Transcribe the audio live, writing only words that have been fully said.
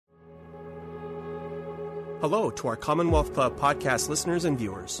Hello to our Commonwealth Club podcast listeners and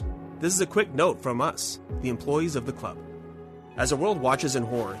viewers. This is a quick note from us, the employees of the club. As the world watches in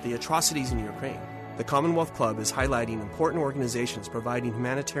horror the atrocities in Ukraine, the Commonwealth Club is highlighting important organizations providing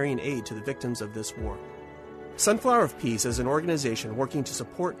humanitarian aid to the victims of this war. Sunflower of Peace is an organization working to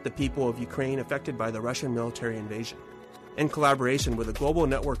support the people of Ukraine affected by the Russian military invasion. In collaboration with a global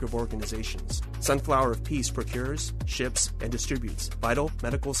network of organizations, Sunflower of Peace procures, ships, and distributes vital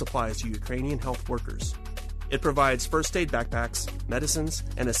medical supplies to Ukrainian health workers. It provides first aid backpacks, medicines,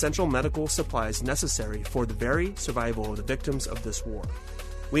 and essential medical supplies necessary for the very survival of the victims of this war.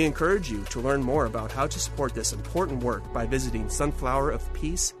 We encourage you to learn more about how to support this important work by visiting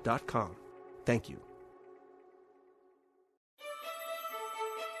sunflowerofpeace.com. Thank you.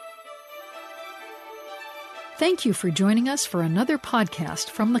 Thank you for joining us for another podcast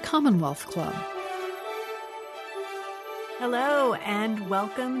from the Commonwealth Club. Hello, and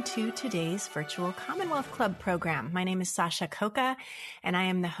welcome to today's virtual Commonwealth Club program. My name is Sasha Coca, and I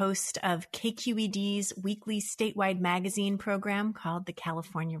am the host of KQED's weekly statewide magazine program called the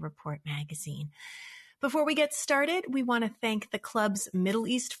California Report Magazine. Before we get started, we want to thank the club's Middle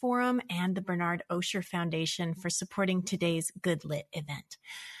East Forum and the Bernard Osher Foundation for supporting today's Good Lit event.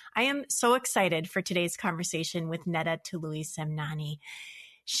 I am so excited for today's conversation with Neda Toloui-Semnani.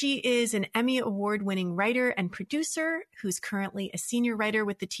 She is an Emmy Award-winning writer and producer who's currently a senior writer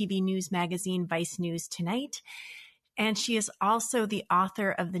with the TV news magazine Vice News Tonight. And she is also the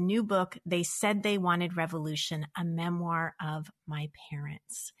author of the new book, They Said They Wanted Revolution, a memoir of my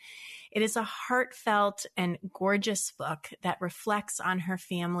parents. It is a heartfelt and gorgeous book that reflects on her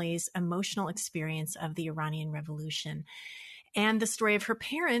family's emotional experience of the Iranian Revolution and the story of her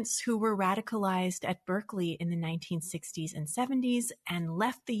parents who were radicalized at Berkeley in the 1960s and 70s and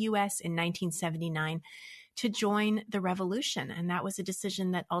left the U.S. in 1979 to join the revolution. And that was a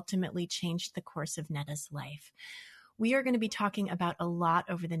decision that ultimately changed the course of Neda's life. We are going to be talking about a lot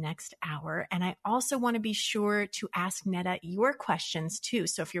over the next hour. And I also want to be sure to ask Neda your questions too.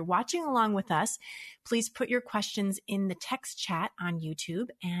 So if you're watching along with us, please put your questions in the text chat on YouTube,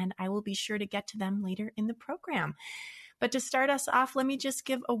 and I will be sure to get to them later in the program. But to start us off, let me just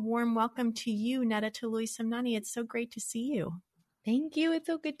give a warm welcome to you, Neda Toloui-Semnani. It's so great to see you. Thank you. It's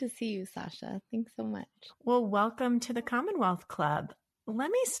so good to see you, Sasha. Thanks so much. Well, welcome to the Commonwealth Club.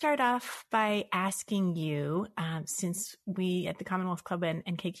 Let me start off by asking you, since we at the Commonwealth Club and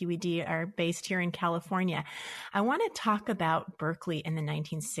KQED are based here in California, I want to talk about Berkeley in the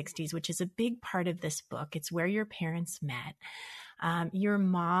 1960s, which is a big part of this book. It's where your parents met. Your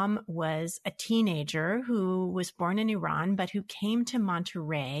mom was a teenager who was born in Iran, but who came to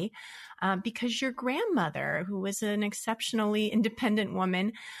Monterey because your grandmother, who was an exceptionally independent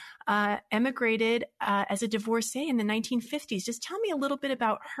woman, emigrated as a divorcee in the 1950s. Just tell me a little bit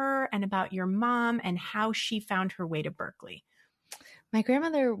about her and about your mom and how she found her way to Berkeley. My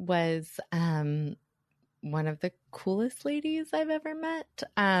grandmother was one of the coolest ladies I've ever met.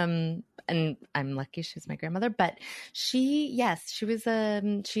 And I'm lucky she's my grandmother, but she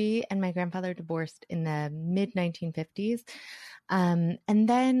and my grandfather divorced in the mid 1950s. And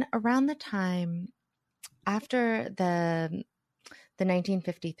then around the time after the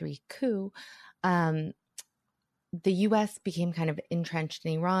 1953 coup, the U.S. became kind of entrenched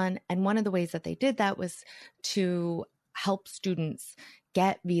in Iran. And one of the ways that they did that was to help students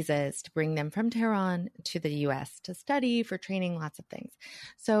get visas to bring them from Tehran to the U.S. to study, for training, lots of things.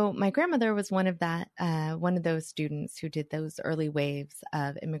 So my grandmother was one of those students who did those early waves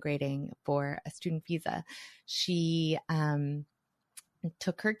of immigrating for a student visa. She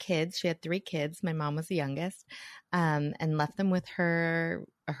took her kids. She had 3 kids. My mom was the youngest, and left them with her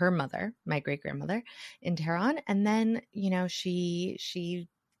mother, my great grandmother, in Tehran. And then, she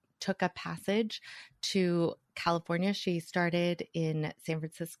took a passage to California. She started in San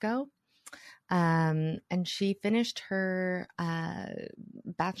Francisco, and she finished her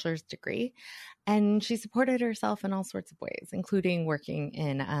bachelor's degree, and she supported herself in all sorts of ways, including working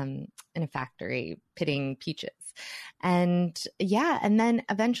in a factory pitting peaches. And then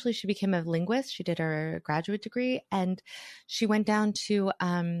eventually she became a linguist. She did her graduate degree, and she went down to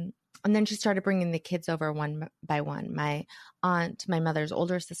and then she started bringing the kids over one by one. My aunt, my mother's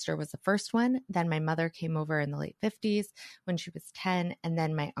older sister, was the first one. Then my mother came over in the late 50s when she was 10. And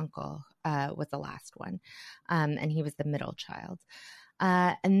then my uncle was the last one. And he was the middle child.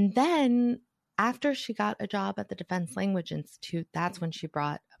 And then after she got a job at the Defense Language Institute, that's when she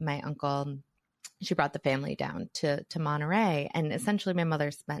brought the family down to Monterey. And essentially my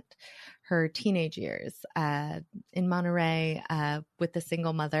mother spent her teenage years in Monterey with a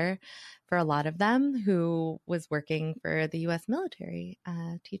single mother for a lot of them, who was working for the U.S. military,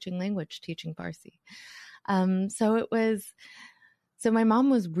 teaching language, teaching Farsi. So my mom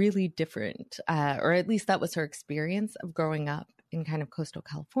was really different, or at least that was her experience of growing up in kind of coastal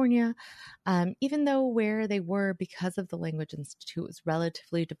California. Even though where they were, because of the Language Institute, was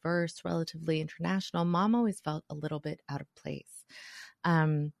relatively diverse, relatively international, mom always felt a little bit out of place.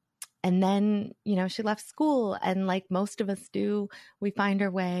 And then, she left school, and like most of us do, we find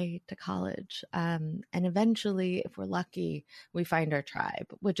our way to college. And eventually, if we're lucky, we find our tribe,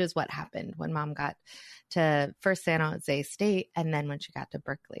 which is what happened when mom got to first San Jose State. And then when she got to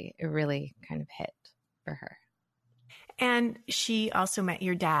Berkeley, it really kind of hit for her. And she also met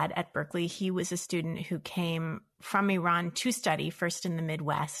your dad at Berkeley. He was a student who came from Iran to study, first in the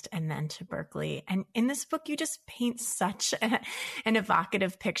Midwest and then to Berkeley. And in this book, you just paint such an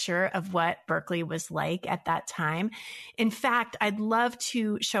evocative picture of what Berkeley was like at that time. In fact, I'd love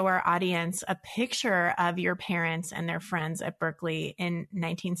to show our audience a picture of your parents and their friends at Berkeley in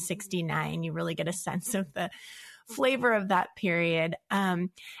 1969. You really get a sense of the flavor of that period. And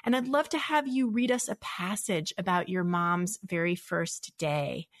I'd love to have you read us a passage about your mom's very first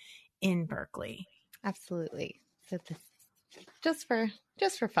day in Berkeley. Absolutely. So just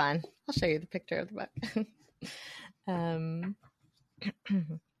for fun, I'll show you the picture of the book.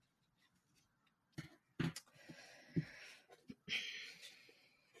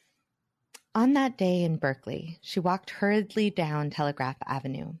 On that day in Berkeley, she walked hurriedly down Telegraph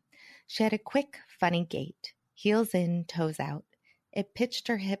Avenue. She had a quick, funny gait. Heels in, toes out. It pitched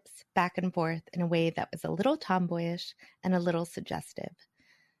her hips back and forth in a way that was a little tomboyish and a little suggestive.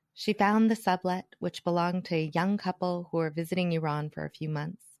 She found the sublet, which belonged to a young couple who were visiting Iran for a few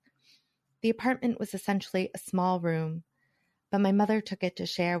months. The apartment was essentially a small room, but my mother took it to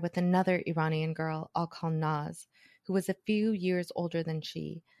share with another Iranian girl I'll call Naz, who was a few years older than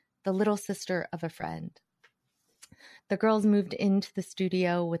she, the little sister of a friend. The girls moved into the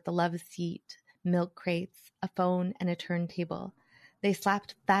studio with the love seat, milk crates, a phone, and a turntable. They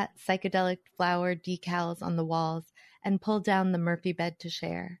slapped fat psychedelic flower decals on the walls and pulled down the Murphy bed to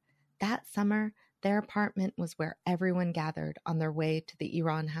share. That summer, their apartment was where everyone gathered on their way to the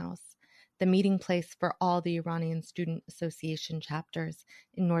Iran House, the meeting place for all the Iranian Student Association chapters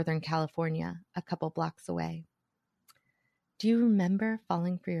in Northern California, a couple blocks away. Do you remember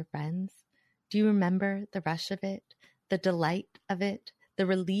falling for your friends? Do you remember the rush of it, the delight of it, the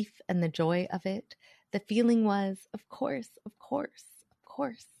relief and the joy of it? The feeling was, of course, of course, of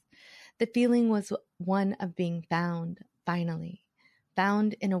course. The feeling was one of being found, finally.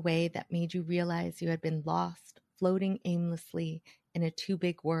 Found in a way that made you realize you had been lost, floating aimlessly in a too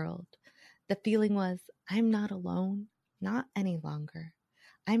big world. The feeling was, I'm not alone, not any longer.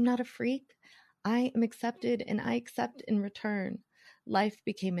 I'm not a freak. I am accepted and I accept in return. Life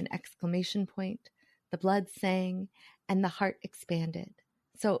became an exclamation point. The blood sang and the heart expanded.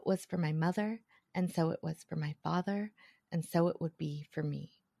 So it was for my mother, and so it was for my father, and so it would be for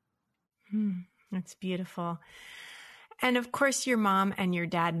me. That's beautiful. And of course, your mom and your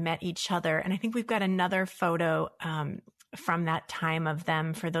dad met each other. And I think we've got another photo from that time of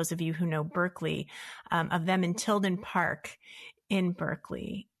them, for those of you who know Berkeley, of them in Tilden Park in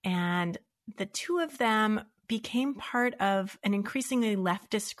Berkeley. And the two of them became part of an increasingly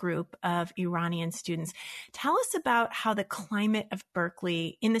leftist group of Iranian students. Tell us about how the climate of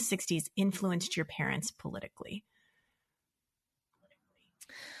Berkeley in the 60s influenced your parents politically.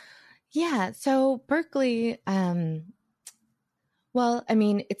 Yeah, so Berkeley,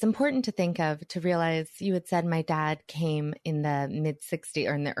 it's important to realize you had said my dad came in the mid-60s,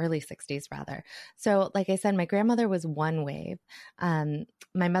 or in the early 60s, rather. So like I said, my grandmother was one wave. My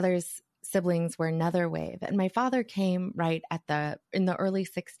mother's siblings were another wave, and my father came in the early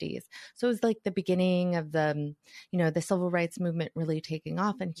 60s. So it was like the beginning of the civil rights movement really taking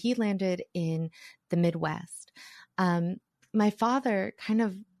off, and he landed in the Midwest. My father, kind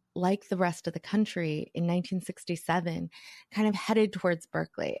of like the rest of the country, in 1967, kind of headed towards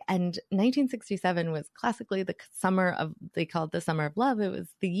Berkeley. And 1967 was classically they called it the summer of love. It was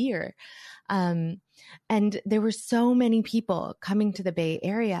the year. And there were so many people coming to the Bay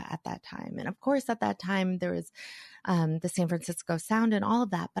Area at that time. And of course, at that time, there was the San Francisco Sound and all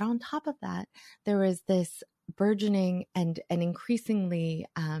of that. But on top of that, there was this burgeoning and increasingly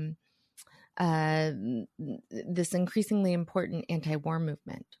this increasingly important anti-war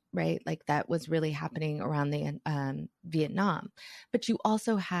movement, right? Like that was really happening around the Vietnam. But you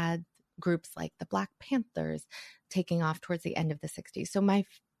also had groups like the Black Panthers taking off towards the end of the 60s. So my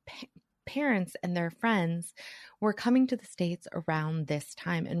parents and their friends were coming to the States around this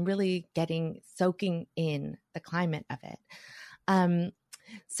time and really soaking in the climate of it.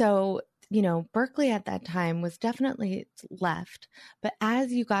 So Berkeley at that time was definitely left, but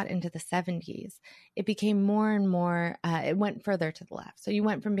as you got into the 70s, it became more and more, it went further to the left. So you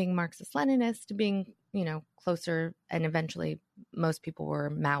went from being Marxist-Leninist to being, closer, and eventually most people were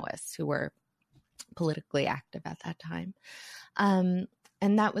Maoists who were politically active at that time. And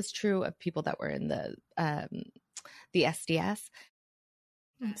that was true of people that were in the SDS.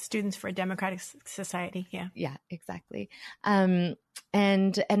 Students for a Democratic Society. Yeah. Yeah, exactly. And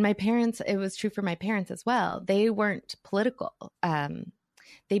my parents, it was true for my parents as well. They weren't political.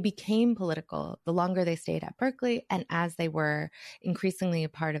 They became political the longer they stayed at Berkeley, and as they were increasingly a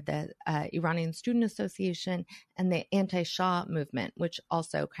part of the Iranian Student Association and the anti-Shah movement, which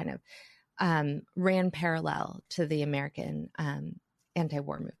also kind of ran parallel to the American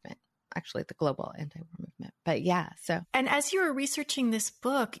anti-war movement. Actually, the global anti-war movement. But yeah, so. And as you were researching this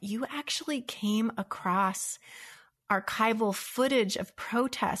book, you actually came across archival footage of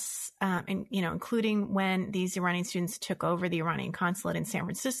protests, including when these Iranian students took over the Iranian consulate in San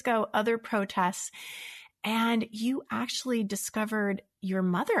Francisco, other protests. And you actually discovered your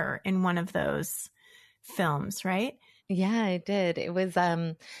mother in one of those films, right? Yeah, I did. It was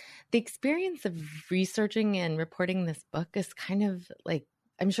the experience of researching and reporting this book is kind of like,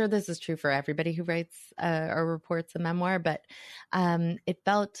 I'm sure this is true for everybody who writes or reports a memoir, but it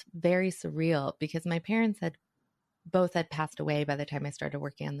felt very surreal because my parents had passed away by the time I started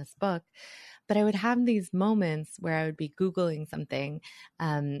working on this book. But I would have these moments where I would be Googling something.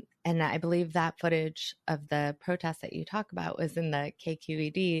 And I believe that footage of the protests that you talk about was in the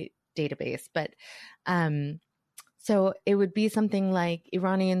KQED database. But so it would be something like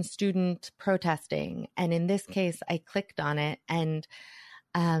Iranian student protesting. And in this case, I clicked on it, and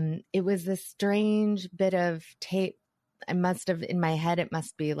it was this strange bit of tape. I must have, in my head, it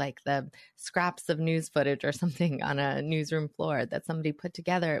must be like the scraps of news footage or something on a newsroom floor that somebody put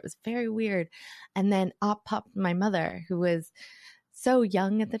together. It was very weird. And then up popped my mother, who was so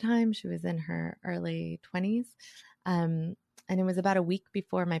young at the time. She was in her early 20s. And it was about a week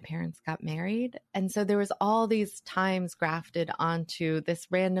before my parents got married. And so there was all these times grafted onto this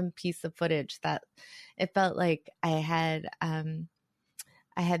random piece of footage that it felt like I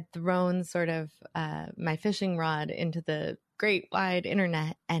had thrown sort of my fishing rod into the great wide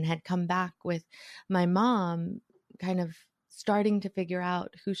internet and had come back with my mom kind of starting to figure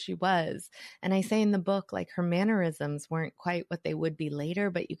out who she was. And I say in the book, like, her mannerisms weren't quite what they would be later,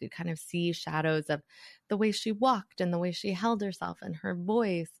 but you could kind of see shadows of the way she walked and the way she held herself and her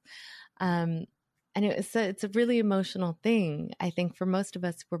voice. And it's a really emotional thing. I think for most of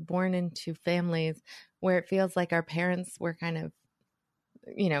us, we're born into families where it feels like our parents were kind of,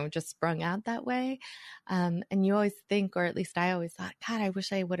 just sprung out that way. And you always think, or at least I always thought, God, I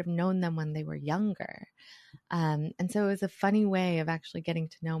wish I would have known them when they were younger. And so it was a funny way of actually getting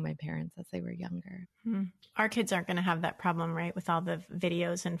to know my parents as they were younger. Our kids aren't going to have that problem, right? With all the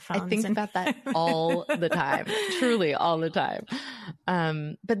videos and phones. I think about that all the time, truly all the time.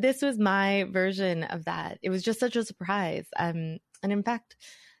 But this was my version of that. It was just such a surprise. And in fact,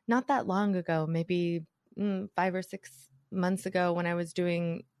 not that long ago, maybe 5 or 6 months ago, when I was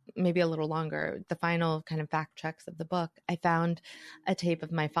doing, maybe a little longer, the final kind of fact checks of the book, I found a tape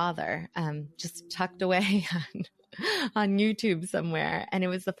of my father just tucked away on YouTube somewhere. And it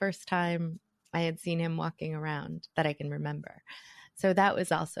was the first time I had seen him walking around that I can remember. So that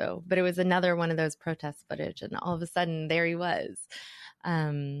was also, but it was another one of those protest footage. And all of a sudden there he was.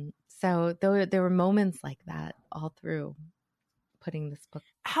 So there were moments like that all through putting this book.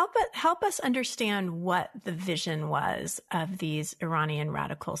 Help us understand what the vision was of these Iranian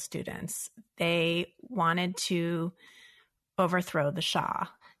radical students. They wanted to overthrow the Shah.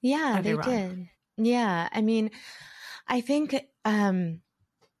 Yeah, they Iran. did. Yeah. I mean, I think,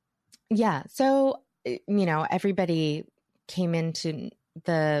 so, everybody came into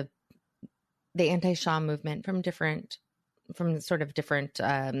the anti-Shah movement from sort of different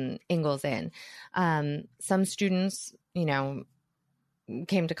angles in. Some students,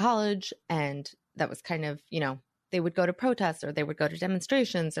 came to college, and that was kind of, they would go to protests, or they would go to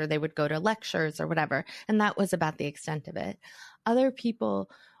demonstrations, or they would go to lectures or whatever. And that was about the extent of it. Other people,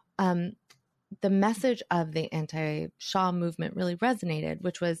 the message of the anti-Shah movement really resonated,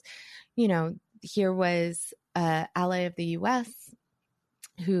 which was, here was an ally of the U.S.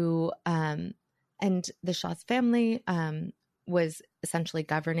 who, and the Shah's family, was essentially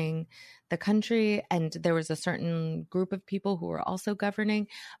governing the country, and there was a certain group of people who were also governing,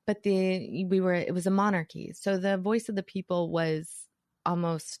 but it was a monarchy, so the voice of the people was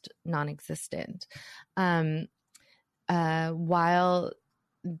almost non-existent. While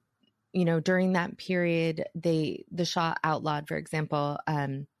during that period, the Shah outlawed, for example,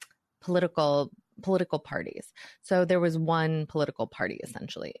 political parties. So there was one political party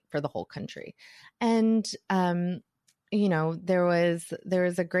essentially for the whole country. And there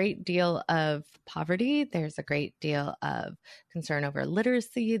was a great deal of poverty. There's a great deal of concern over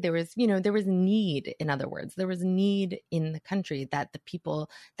literacy. There was need, in other words, there was need in the country that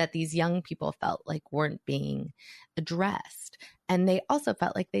these young people felt like weren't being addressed. And they also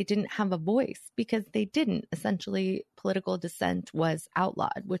felt like they didn't have a voice because they didn't. Essentially, political dissent was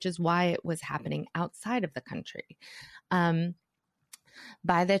outlawed, which is why it was happening outside of the country.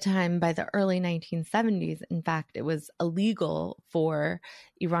 By the early 1970s, in fact, it was illegal for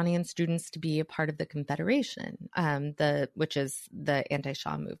Iranian students to be a part of the Confederation, which is the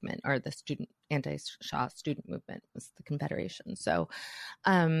anti-Shah movement, or the anti-Shah student movement was the Confederation. So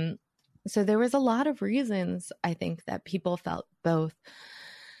there was a lot of reasons, I think, that people felt both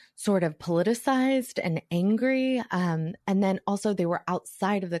sort of politicized and angry. And then also they were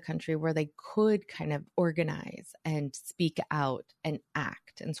outside of the country where they could kind of organize and speak out and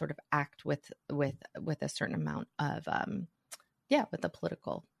act with a certain amount of, with a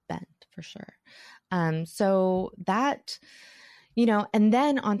political bent for sure. So that, and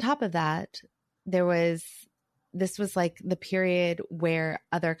then on top of that, this was like the period where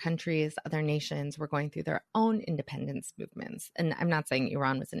other countries, other nations were going through their own independence movements. And I'm not saying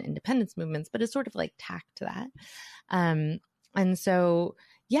Iran was an independence movement, but it's sort of like tacked to that. And so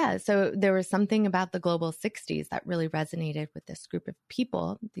there was something about the global 60s that really resonated with this group of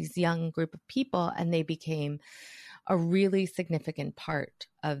people, these young group of people, and they became a really significant part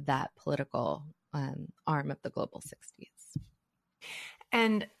of that political arm of the global 60s.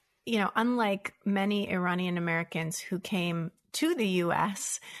 And unlike many Iranian Americans who came to the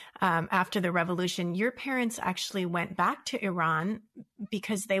U.S. After the revolution, your parents actually went back to Iran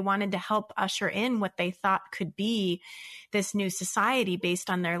because they wanted to help usher in what they thought could be this new society based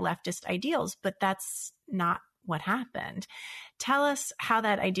on their leftist ideals. But that's not what happened. Tell us how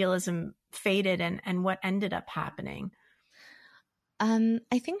that idealism faded and what ended up happening. I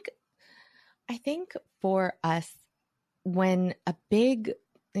think for us, when a big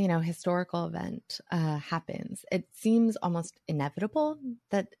historical event happens, it seems almost inevitable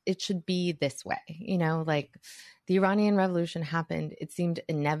that it should be this way. Like the Iranian Revolution happened, it seemed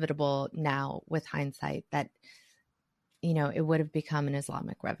inevitable now with hindsight that, it would have become an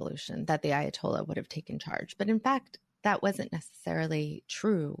Islamic revolution, that the Ayatollah would have taken charge. But in fact, that wasn't necessarily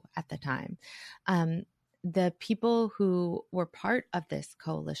true at the time. The people who were part of this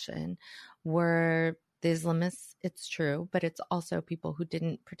coalition were the Islamists, it's true, but it's also people who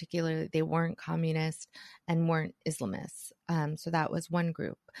they weren't communist and weren't Islamists. So that was one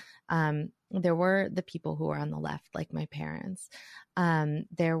group. There were the people who were on the left, like my parents.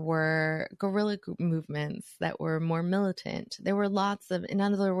 There were guerrilla movements that were more militant. There were lots of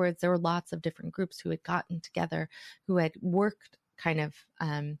different groups who had gotten together, who had worked kind of,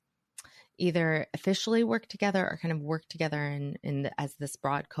 either officially work together or kind of work together as this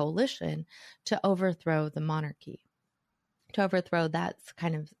broad coalition to overthrow the monarchy, to overthrow that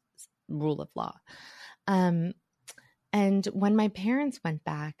kind of rule of law. And when my parents went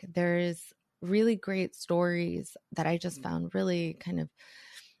back, there's really great stories that I just found really kind of,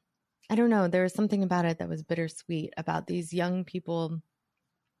 I don't know, there was something about it that was bittersweet about these young people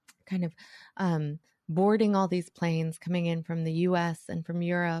kind of boarding all these planes coming in from the US and from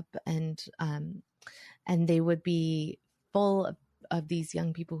Europe, and they would be full of these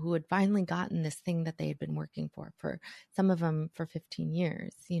young people who had finally gotten this thing that they had been working for some of them for 15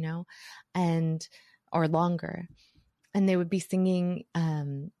 years, or longer. And they would be singing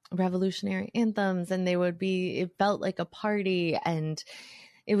revolutionary anthems, and it felt like a party. And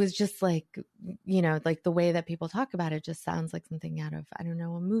it was just like, like the way that people talk about it just sounds like something out of, I don't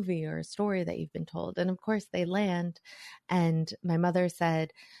know, a movie or a story that you've been told. And of course they land. And my mother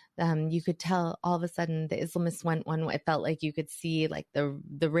said, you could tell all of a sudden the Islamists went one way. It felt like you could see like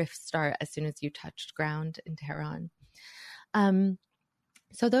the rift start as soon as you touched ground in Tehran.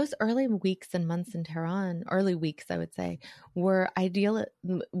 So those early weeks and months in Tehran, early weeks, I would say, were ideal.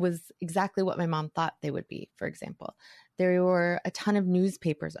 Was exactly what my mom thought they would be, for example. There were a ton of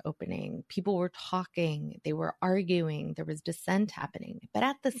newspapers opening. People were talking. They were arguing. There was dissent happening. But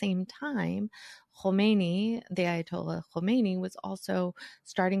at the same time, Khomeini, the Ayatollah Khomeini, was also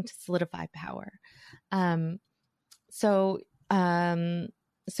starting to solidify power. So those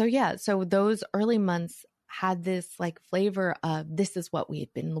early months had this like flavor of this is what we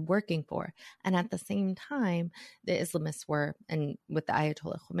had been working for. And at the same time, the Islamists were, and with the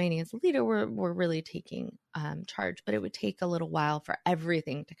Ayatollah Khomeini as a leader, were really taking charge. But it would take a little while for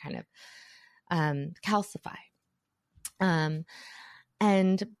everything to kind of calcify.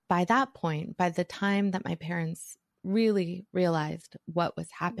 And by that point, by the time that my parents really realized what was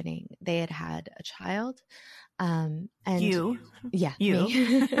happening, they had had a child. And you, me,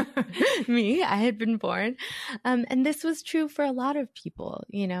 me, I had been born. And this was true for a lot of people.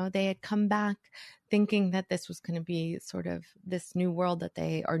 You know, they had come back thinking that this was going to be sort of this new world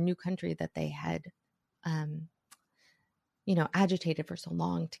or new country that they had, agitated for so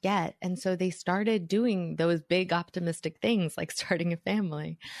long to get. And so they started doing those big optimistic things like starting a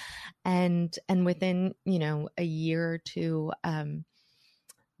family. And within, a year or two,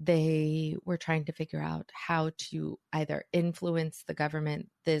 they were trying to figure out how to either influence the government,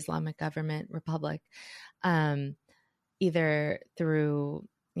 the Islamic government, Republic, either through,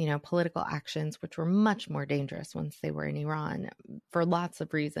 political actions, which were much more dangerous once they were in Iran for lots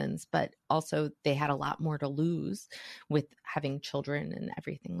of reasons, but also they had a lot more to lose with having children and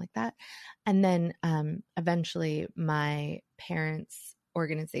everything like that. And then eventually my parents'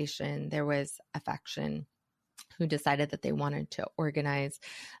 organization, there was a faction who decided that they wanted to organize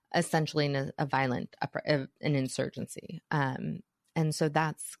essentially a violent, an insurgency. And so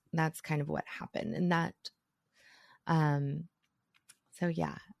that's kind of what happened. And that, so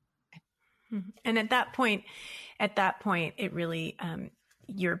yeah. And at that point, it really,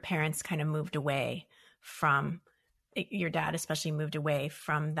 your parents kind of moved away from, your dad especially moved away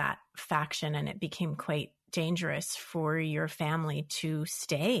from that faction, and it became quite dangerous for your family to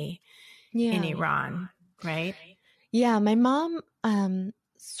stay in Iran, right? Yeah, my mom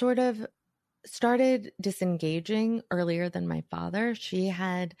sort of started disengaging earlier than my father. She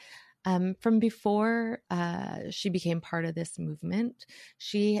had, from before she became part of this movement,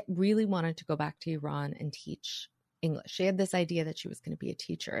 she really wanted to go back to Iran and teach English. She had this idea that she was going to be a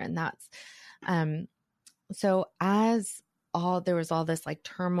teacher. And that's, so as there was all this like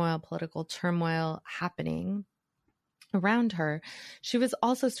political turmoil happening around her, she was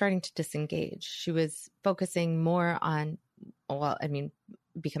also starting to disengage. She was focusing more on,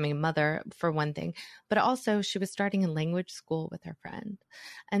 becoming a mother for one thing, but also she was starting a language school with her friend.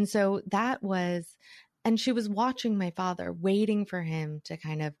 And so and she was watching my father, waiting for him to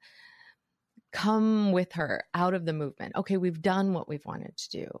kind of come with her out of the movement. Okay, we've done what we've wanted to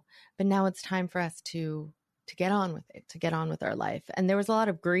do, but now it's time for us to get on with it, to get on with our life. And there was a lot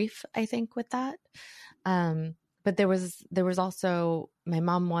of grief, I think, with that. But there was also, my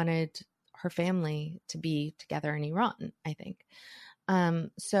mom wanted her family to be together in Iran, I think.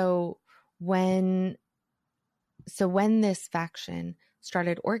 So when this faction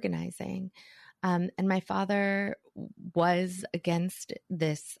started organizing, and my father was against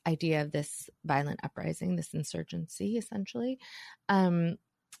this idea of this violent uprising, this insurgency, essentially,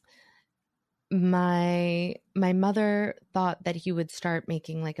 my mother thought that he would start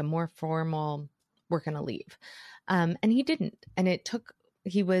making like a more formal, we're going to leave. And he didn't. And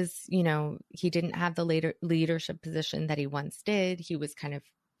he didn't have the leadership position that he once did. He was kind of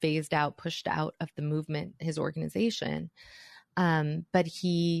phased out, pushed out of the movement, his organization. But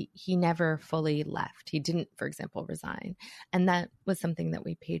he never fully left. He didn't, for example, resign. And that was something that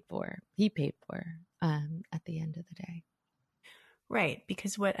he paid for at the end of the day. Right.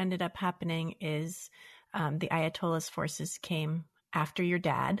 Because what ended up happening is the Ayatollah's forces came after your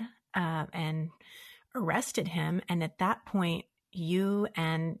dad and arrested him. And at that point, you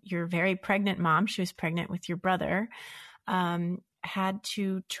and your very pregnant mom, she was pregnant with your brother, had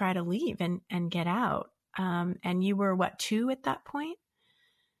to try to leave and get out. And you were 2 at that point?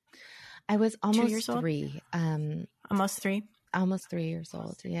 I was almost 2 years old? 3. Almost 3? Almost 3 years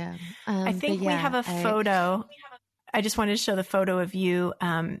old. Yeah. I think we have a photo. I just wanted to show the photo of you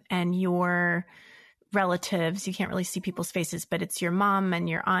and your relatives. You can't really see people's faces, but it's your mom and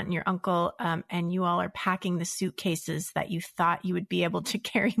your aunt and your uncle. And you all are packing the suitcases that you thought you would be able to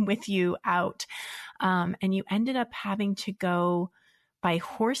carry with you out. And you ended up having to go by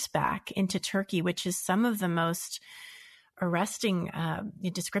horseback into Turkey, which is some of the most arresting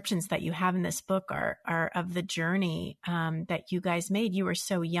descriptions that you have in this book are of the journey that you guys made. You were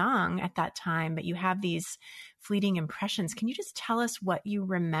so young at that time, but you have these fleeting impressions. Can you just tell us what you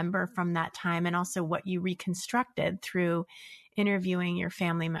remember from that time and also what you reconstructed through interviewing your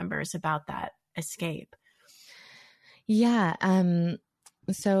family members about that escape? Yeah.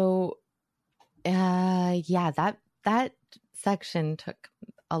 That section took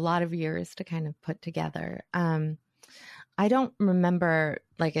a lot of years to kind of put together. I don't remember,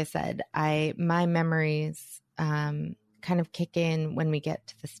 like I said, my memories kind of kick in when we get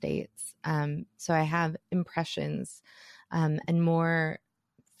to the States. So I have impressions and more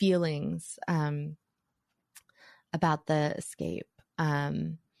feelings about the escape.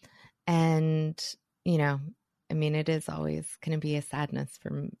 And, I mean, it is always going to be a sadness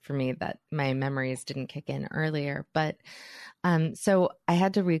for me that my memories didn't kick in earlier. But so I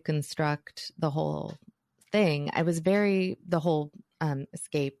had to reconstruct the whole thing. The whole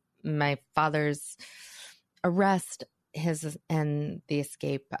escape, my father's arrest, and the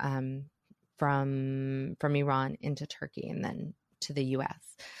escape from Iran into Turkey and then to the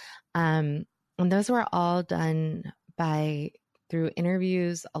U.S. And those were all done through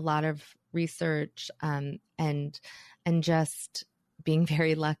interviews, a lot of research, and just being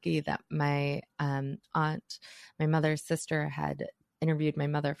very lucky that my aunt, my mother's sister, had interviewed my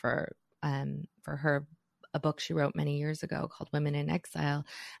mother for a book she wrote many years ago called Women in Exile,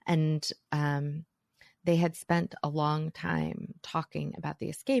 and they had spent a long time talking about the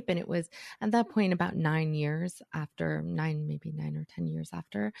escape, and it was at that point about 9 years after, maybe 9 or 10 years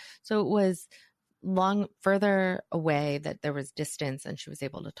after. So it was further away that there was distance, and she was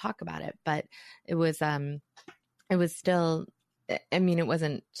able to talk about it. But it was still, I mean,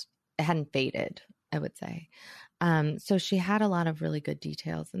 it hadn't faded, I would say. So she had a lot of really good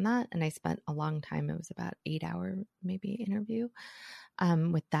details in that, and I spent a long time. It was about 8-hour maybe interview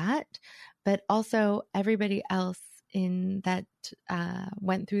with that. But also everybody else in that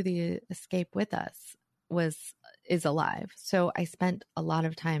went through the escape with us is alive. So I spent a lot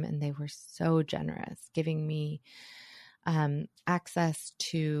of time, and they were so generous, giving me access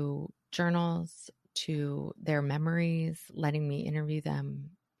to journals, to their memories, letting me interview them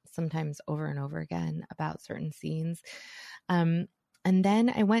sometimes over and over again about certain scenes. And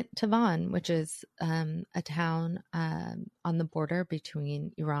then I went to Van, which is a town on the border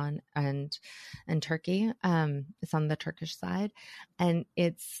between Iran and Turkey. It's on the Turkish side, and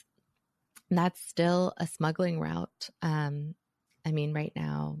that's still a smuggling route. I mean, right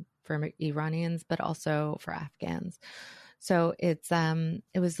now for Iranians, but also for Afghans. So it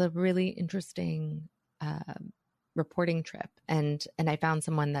was a really interesting reporting trip, and I found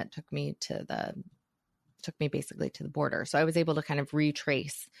someone that took me basically to the border. So I was able to kind of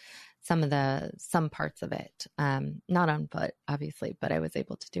retrace some parts of it, not on foot, obviously, but I was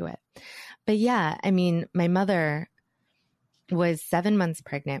able to do it. But yeah, I mean, my mother was 7 months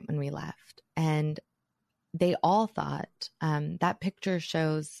pregnant when we left, and they all thought that picture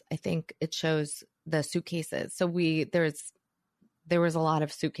shows, I think it shows the suitcases. So there was a lot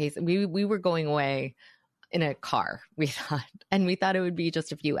of suitcases. We were going away in a car, we thought, and we thought it would be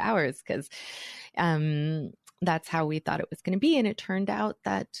just a few hours because that's how we thought it was going to be. And it turned out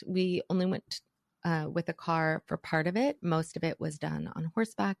that we only went with a car for part of it. Most of it was done on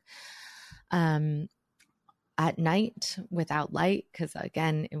horseback at night without light, because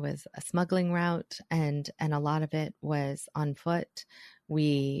again, it was a smuggling route, and a lot of it was on foot.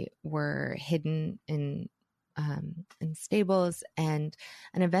 We were hidden in stables and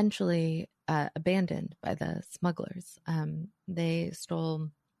eventually abandoned by the smugglers. They stole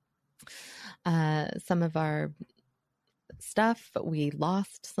some of our stuff. We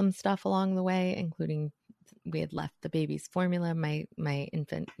lost some stuff along the way, including we had left the baby's formula. My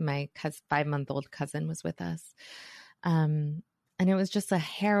 5-month-old cousin was with us. And it was just a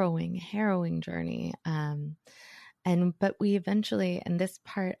harrowing journey. But we eventually, and this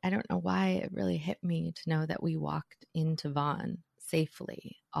part, I don't know why it really hit me to know that we walked into Van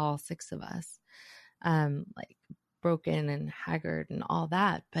safely, all 6 of us, like broken and haggard and all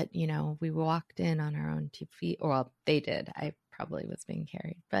that. But, we walked in on our own 2 feet. Well, they did. I probably was being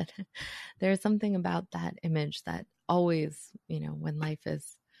carried. But there's something about that image that always, when life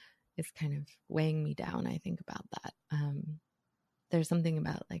is kind of weighing me down, I think about that. There's something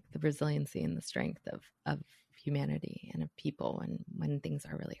about like the resiliency and the strength of humanity and of people, and when things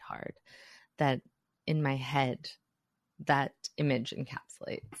are really hard, that in my head, that image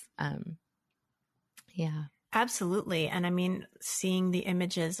encapsulates. Yeah. Absolutely. And I mean, seeing the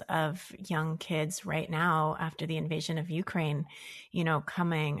images of young kids right now after the invasion of Ukraine,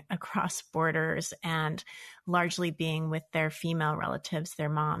 coming across borders and largely being with their female relatives, their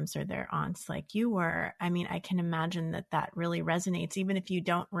moms or their aunts like you were. I mean, I can imagine that really resonates, even if you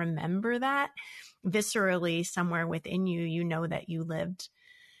don't remember that viscerally somewhere within you, that you lived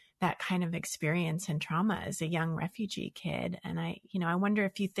that kind of experience and trauma as a young refugee kid. And I wonder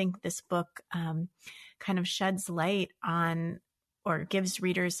if you think this book kind of sheds light on, or gives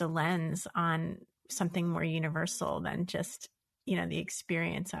readers a lens on something more universal than just, the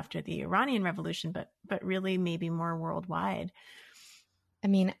experience after the Iranian Revolution, but really maybe more worldwide. I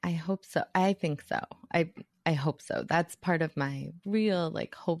mean, I hope so. I think so. I hope so. That's part of my real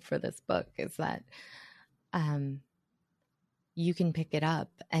hope for this book, is that you can pick it up.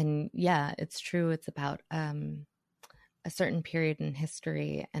 And yeah, it's true. It's about a certain period in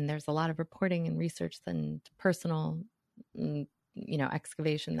history, and there's a lot of reporting and research and personal,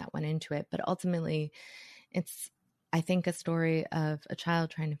 excavation that went into it. But ultimately, it's, I think, a story of a child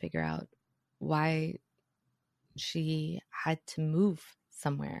trying to figure out why she had to move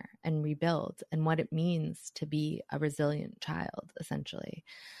somewhere and rebuild, and what it means to be a resilient child, essentially.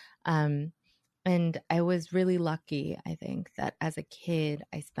 And I was really lucky, I think, that as a kid,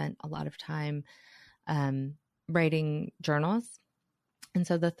 I spent a lot of time writing journals. And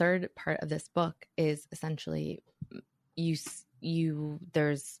so the third part of this book is essentially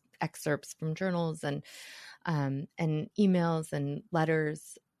there's excerpts from journals and emails and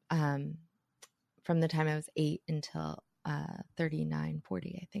letters from the time I was 8 until 39,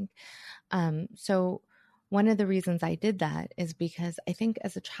 40, I think. So one of the reasons I did that is because I think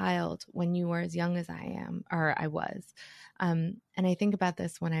as a child, when you were as young as I am, or I was, and I think about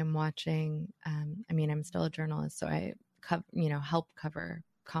this when I'm watching, I'm still a journalist, so I help cover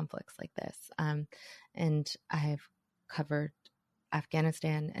conflicts like this. And I've covered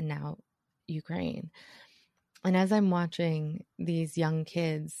Afghanistan and now Ukraine. And as I'm watching these young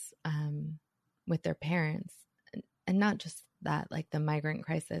kids with their parents, and not just that, like the migrant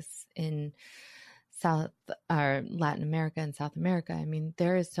crisis in Latin America and South America. I mean,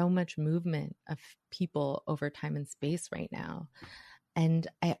 there is so much movement of people over time and space right now. And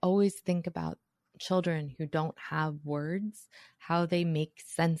I always think about children who don't have words, how they make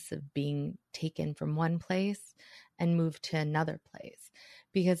sense of being taken from one place and moved to another place.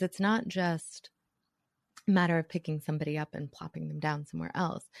 Because it's not just a matter of picking somebody up and plopping them down somewhere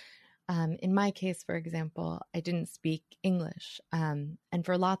else. In my case, for example, I didn't speak English, and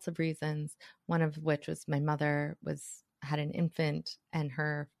for lots of reasons, one of which was my mother had an infant and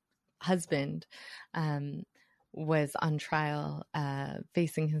her husband was on trial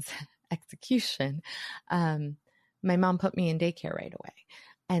facing his execution. My mom put me in daycare right away.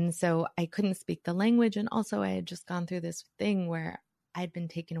 And so I couldn't speak the language. And also I had just gone through this thing where I'd been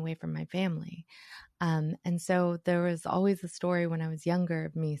taken away from my family. And so there was always a story when I was younger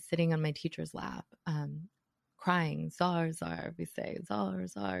of me sitting on my teacher's lap, crying, Zar, Zar, we say, Zar,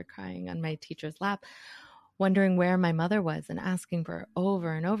 Zar, crying on my teacher's lap, wondering where my mother was and asking for her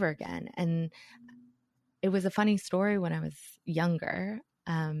over and over again. And it was a funny story when I was younger.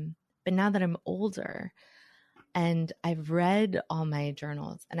 But now that I'm older and I've read all my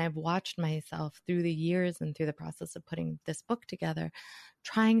journals and I've watched myself through the years and through the process of putting this book together,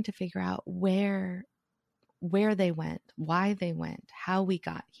 trying to figure out where they went, why they went, how we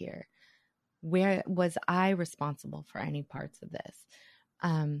got here, where was I responsible for any parts of this,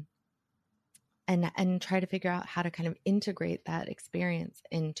 and try to figure out how to kind of integrate that experience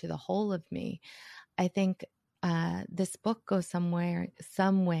into the whole of me. I think this book goes some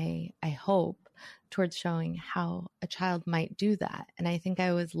way, I hope, towards showing how a child might do that. And I think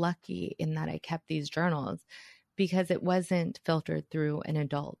I was lucky in that I kept these journals because it wasn't filtered through an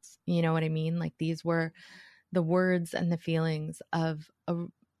adult. You know what I mean? Like these were the words and the feelings of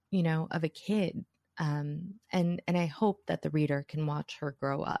a kid. And I hope that the reader can watch her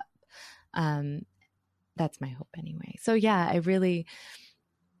grow up. That's my hope anyway. So yeah,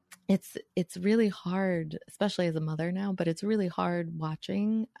 it's really hard, especially as a mother now, but it's really hard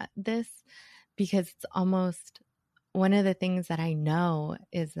watching this because it's almost one of the things that I know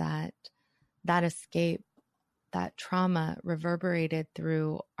is that escape, that trauma reverberated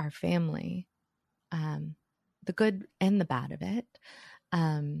through our family, the good and the bad of it,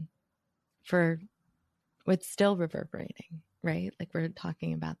 it's still reverberating, right? Like we're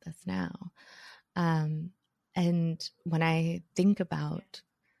talking about this now. And when I think about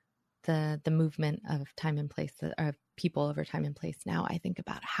the movement of time and place, of people over time and place now, I think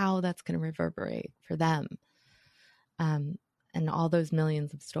about how that's going to reverberate for them, and all those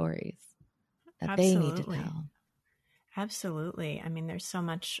millions of stories that they need to tell. Absolutely. I mean, there's so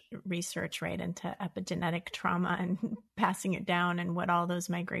much research right into epigenetic trauma and passing it down and what all those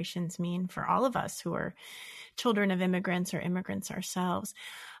migrations mean for all of us who are children of immigrants or immigrants ourselves.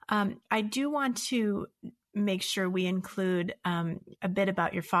 I do want to make sure we include a bit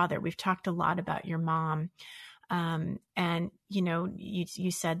about your father. We've talked a lot about your mom. And,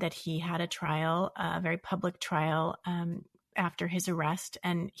 you said that he had a trial, a very public trial after his arrest,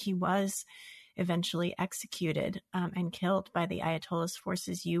 and he was eventually executed and killed by the Ayatollah's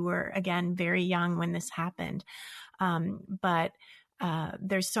forces. You were, again, very young when this happened. But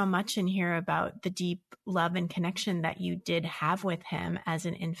there's so much in here about the deep love and connection that you did have with him as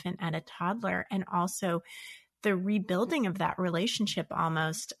an infant and a toddler, and also the rebuilding of that relationship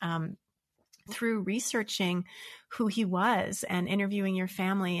almost through researching who he was and interviewing your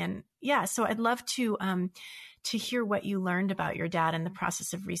family. And yeah, so I'd love to hear what you learned about your dad in the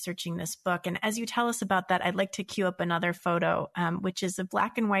process of researching this book. And as you tell us about that, I'd like to cue up another photo, which is a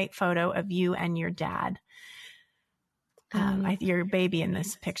black and white photo of you and your dad. Your baby in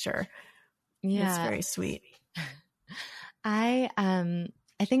this picture. Yeah. It's very sweet. I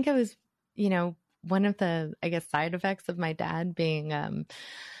think I was, one of the, I guess, side effects of my dad being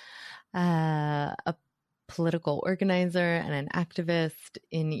a political organizer and an activist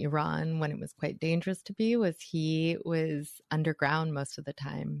in Iran when it was quite dangerous to be was he was underground most of the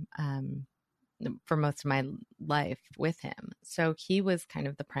time for most of my life with him. So he was kind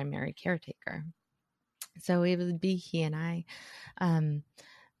of the primary caretaker. So it would be he and I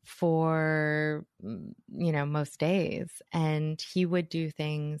for, most days. And he would do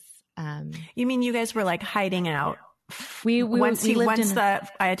things. You mean you guys were like hiding out? Once the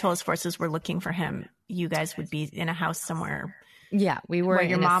Ayatollah's forces were looking for him, you guys would be in a house somewhere. Yeah, we were. Where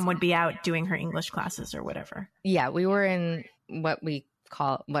your mom would be out doing her English classes or whatever. Yeah, we were in what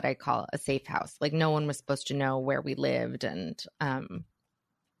I call a safe house. Like no one was supposed to know where we lived, and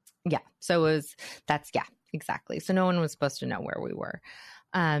so exactly. So no one was supposed to know where we were,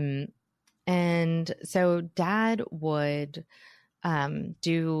 and so Dad would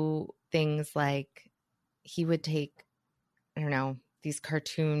do things like he would take,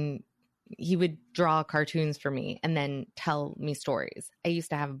 he would draw cartoons for me and then tell me stories. I used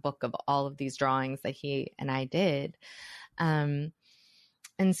to have a book of all of these drawings that he and I did. And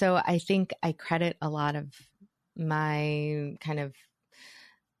so I think I credit a lot of my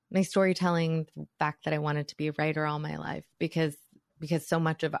my storytelling, the fact that I wanted to be a writer all my life, because so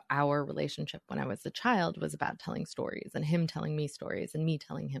much of our relationship when I was a child was about telling stories and him telling me stories and me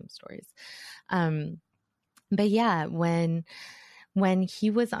telling him stories. But yeah, when he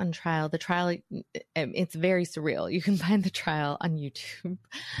was on trial, the trial, it's very surreal. You can find the trial on YouTube.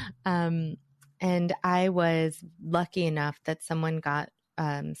 And I was lucky enough that someone got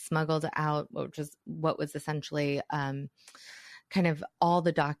smuggled out, what was essentially kind of all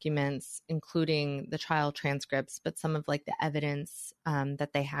the documents, including the trial transcripts, but some of like the evidence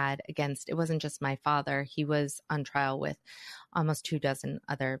that they had against, it wasn't just my father. He was on trial with almost 24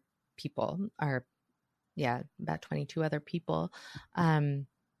 other people, about 22 other people. And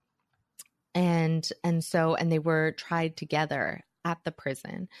they were tried together at the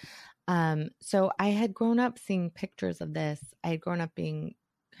prison. So I had grown up seeing pictures of this. I had grown up being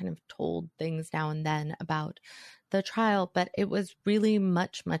kind of told things now and then about the trial, but it was really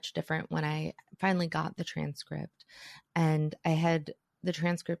much, much different when I finally got the transcript, and I had the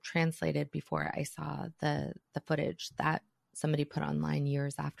transcript translated before I saw the footage that somebody put online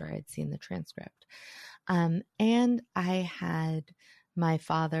years after I had seen the transcript. And I had my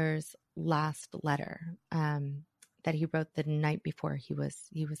father's last letter that he wrote the night before he was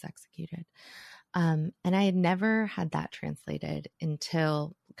executed. And I had never had that translated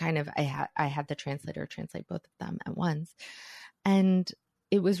until I had the translator translate both of them at once. And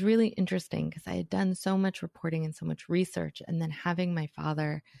it was really interesting because I had done so much reporting and so much research, and then having my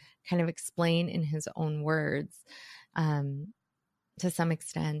father kind of explain in his own words, to some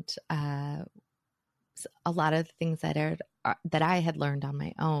extent, a lot of the things that I had learned on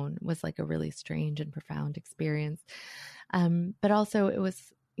my own was like a really strange and profound experience. But also it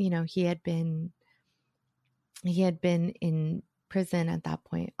was, he had been in prison at that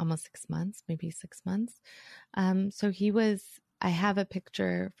point, almost 6 months, maybe 6 months. So I have a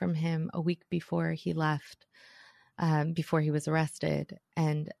picture from him a week before he left, before he was arrested,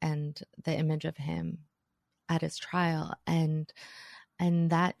 and the image of him at his trial. And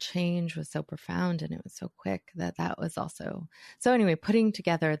that change was so profound, and it was so quick that was also, so anyway, putting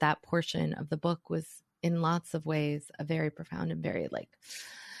together that portion of the book was in lots of ways a very profound and very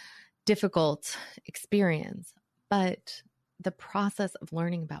difficult experience. But the process of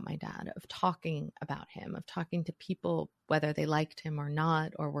learning about my dad, of talking about him, of talking to people, whether they liked him or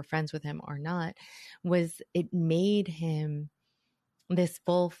not, or were friends with him or not, it made him this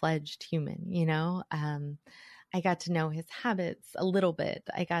full-fledged human, I got to know his habits a little bit.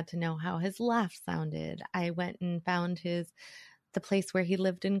 I got to know how his laugh sounded. I went and found the place where he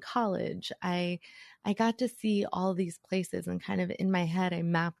lived in college. I got to see all these places, and kind of in my head, I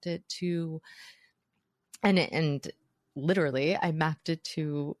mapped it to, and literally I mapped it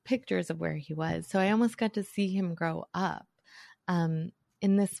to pictures of where he was. So I almost got to see him grow up. In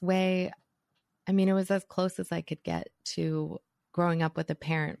this way, it was as close as I could get to growing up with a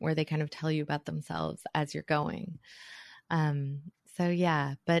parent where they kind of tell you about themselves as you're going.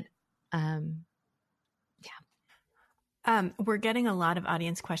 We're getting a lot of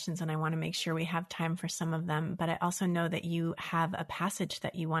audience questions, and I want to make sure we have time for some of them. But I also know that you have a passage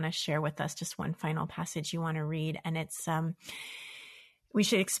that you want to share with us, just one final passage you want to read. And it's, we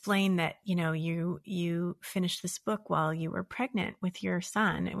should explain that, you finished this book while you were pregnant with your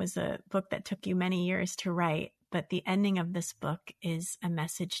son. It was a book that took you many years to write, but the ending of this book is a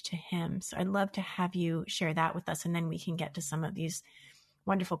message to him. So I'd love to have you share that with us, and then we can get to some of these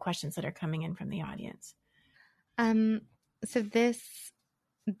wonderful questions that are coming in from the audience. So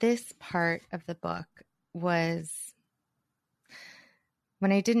this part of the book was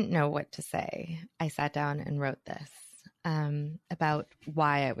when I didn't know what to say. I sat down and wrote this about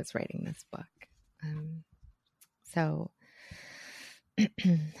why I was writing this book. So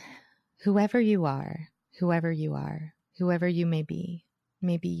whoever you are, whoever you may be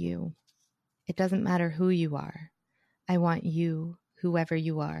you. It doesn't matter who you are. I want you, whoever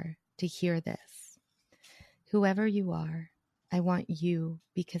you are, to hear this. Whoever you are, I want you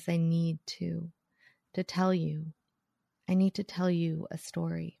because I need to tell you. I need to tell you a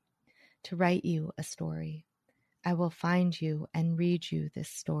story, to write you a story. I will find you and read you this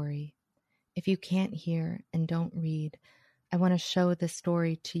story. If you can't hear and don't read, I want to show the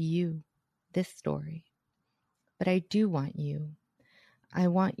story to you, this story. But I do want you. I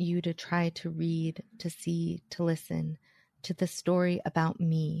want you to try to read, to see, to listen to the story about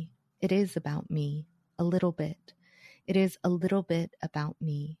me. It is about me. A little bit. It is a little bit about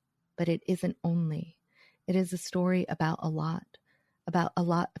me, but it isn't only. It is a story about a lot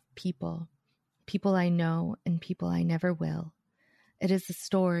of people I know and people I never will. It is a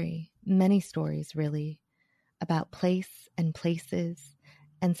story, many stories really, about place and places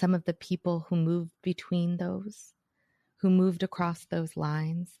and some of the people who moved between those, who moved across those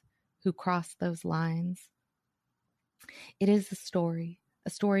lines, who crossed those lines. It is a story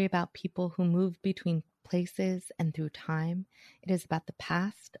about people who moved between places and through time. It is about the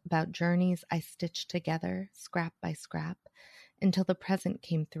past, about journeys I stitched together, scrap by scrap, until the present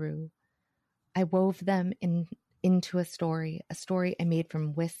came through. I wove them into a story I made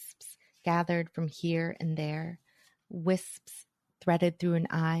from wisps gathered from here and there, wisps threaded through an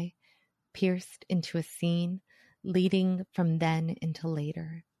eye, pierced into a scene, leading from then into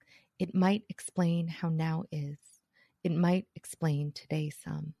later. It might explain how now is. It might explain today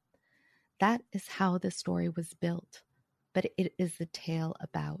some. That is how the story was built, but it is a tale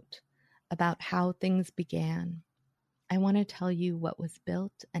about how things began. I want to tell you what was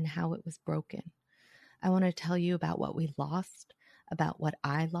built and how it was broken. I want to tell you about what we lost, about what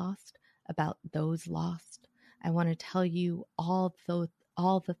I lost, about those lost. I want to tell you all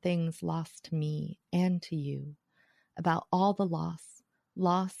the things lost to me and to you, about all the loss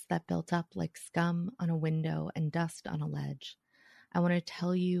that built up like scum on a window and dust on a ledge. I want to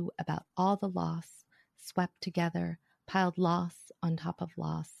tell you about all the loss, swept together, piled loss on top of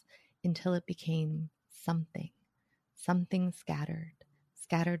loss, until it became something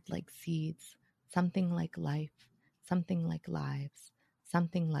scattered like seeds, something like life, something like lives,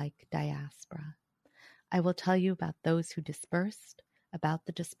 something like diaspora. I will tell you about those who dispersed, about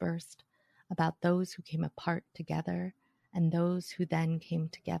the dispersed, about those who came apart together, and those who then came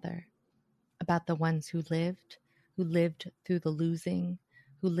together, about the ones who lived through the losing,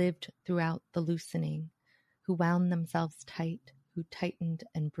 who lived throughout the loosening, who wound themselves tight, who tightened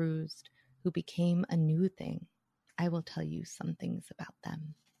and bruised, who became a new thing. I will tell you some things about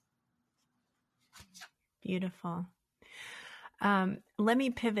them. Beautiful. Let me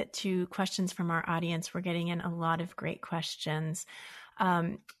pivot to questions from our audience. We're getting in a lot of great questions.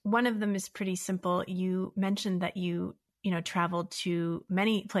 One of them is pretty simple. You mentioned that you traveled to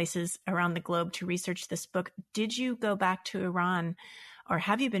many places around the globe to research this book. Did you go back to Iran, or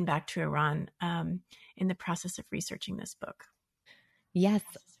have you been back to Iran in the process of researching this book? Yes.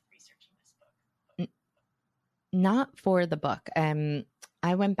 Not for the book.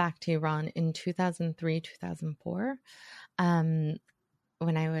 I went back to Iran in 2003, 2004. When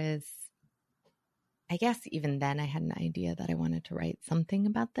I was, I guess even then I had an idea that I wanted to write something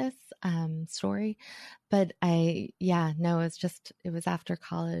about this story, but it was after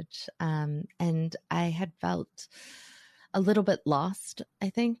college. And I had felt a little bit lost, I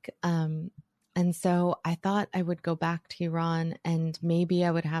think. And so I thought I would go back to Iran and maybe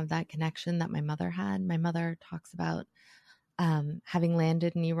I would have that connection that my mother had. My mother talks about having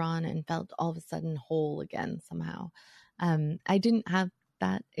landed in Iran and felt all of a sudden whole again somehow. I didn't have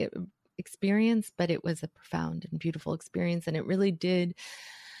that experience, but it was a profound and beautiful experience. And it really did,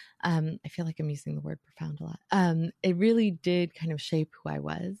 I feel like I'm using the word profound a lot. It really did kind of shape who I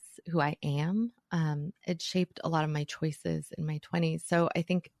was, who I am. It shaped a lot of my choices in my 20s. So I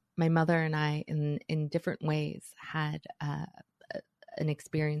think my mother and I, in different ways, had an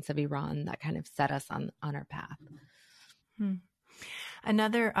experience of Iran that kind of set us on our path. Hmm.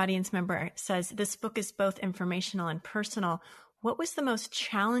 Another audience member says, this book is both informational and personal. What was the most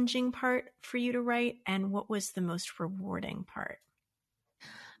challenging part for you to write, and what was the most rewarding part?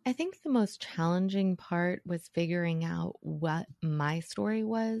 I think the most challenging part was figuring out what my story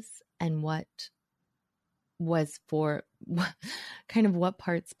was and what was for kind of what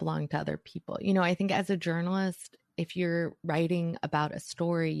parts belong to other people. You know, I think as a journalist, if you're writing about a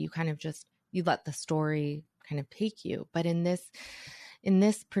story, you kind of just, you let the story kind of take you. But in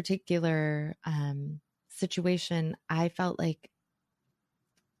this particular situation, I felt like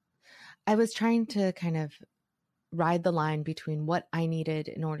I was trying to kind of ride the line between what I needed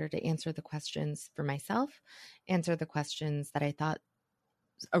in order to answer the questions for myself, answer the questions that I thought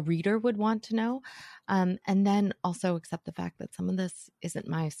a reader would want to know, and then also accept the fact that some of this isn't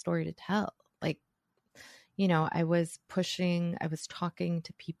my story to tell. Like, you know, I was talking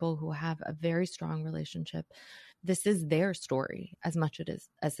to people who have a very strong relationship. This is their story as much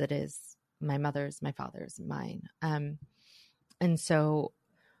as it is my mother's, my father's, mine. And so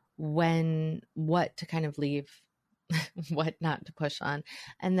what to kind of leave, what not to push on,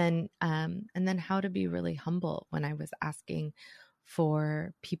 and then how to be really humble when I was asking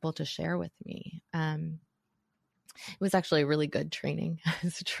for people to share with me. It was actually a really good training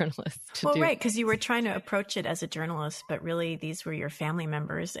as a journalist to do. Right, because you were trying to approach it as a journalist, but really these were your family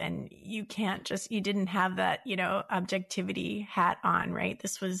members, and you didn't have that, you know, objectivity hat on, right?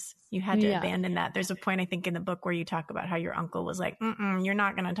 You had to abandon that. There's a point, I think, in the book where you talk about how your uncle was like, you're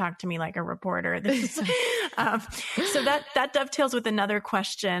not going to talk to me like a reporter. So that dovetails with another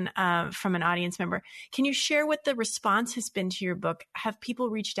question from an audience member. Can you share what the response has been to your book? Have people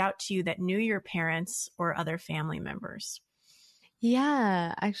reached out to you that knew your parents or other family members?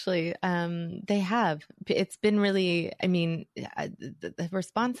 Yeah, actually, they have. It's been really, I mean, the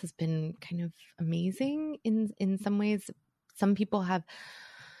response has been kind of amazing in some ways. Some people have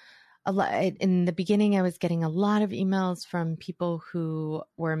a lot. In the beginning, I was getting a lot of emails from people who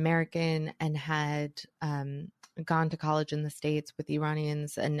were American and had gone to college in the States with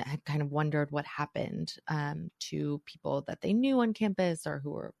Iranians and had kind of wondered what happened to people that they knew on campus or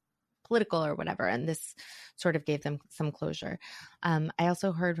who were political or whatever. And this sort of gave them some closure. I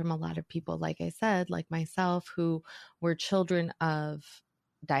also heard from a lot of people, like I said, like myself, who were children of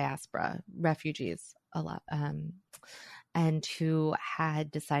diaspora, refugees a lot, and who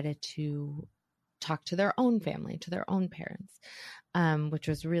had decided to talk to their own family, to their own parents, which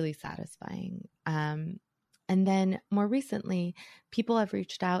was really satisfying. And then more recently, people have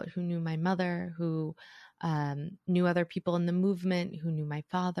reached out who knew my mother, who knew other people in the movement, who knew my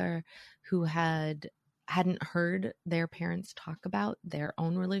father, who hadn't heard their parents talk about their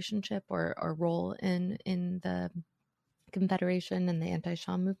own relationship or role in the Confederation and the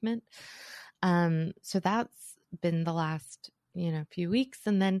anti-Shah movement. So that's been the last, few weeks.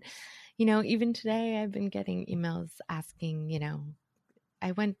 And then, even today I've been getting emails asking,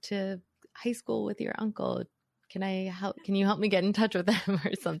 I went to high school with your uncle. Can you help me get in touch with them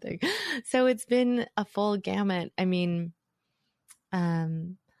or something? So it's been a full gamut. I mean,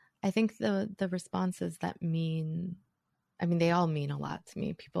 I think the responses that they all mean a lot to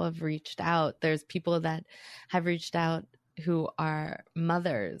me. People have reached out. There's people that have reached out who are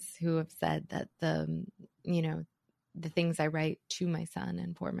mothers who have said that the things I write to my son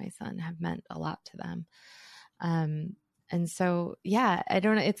and for my son have meant a lot to them. And so, yeah, I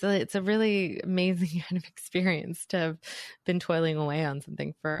don't know. It's a really amazing kind of experience to have been toiling away on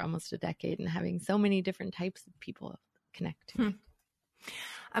something for almost a decade and having so many different types of people connect to me.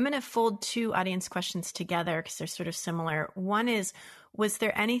 I'm going to fold two audience questions together because they're sort of similar. One is, was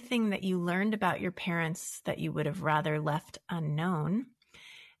there anything that you learned about your parents that you would have rather left unknown?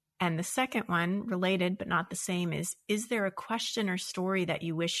 And the second one, related but not the same, is there a question or story that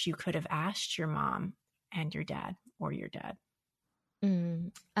you wish you could have asked your mom and your dad or your dad?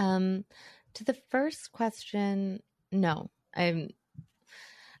 To the first question, no. I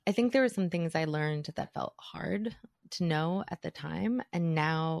think there were some things I learned that felt hard to know at the time, and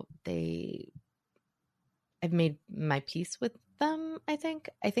now I've made my peace with them. I think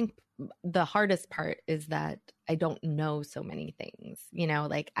the hardest part is that I don't know so many things,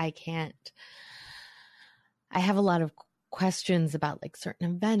 I have a lot of questions about like certain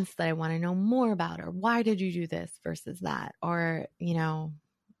events that I want to know more about, or why did you do this versus that? Or,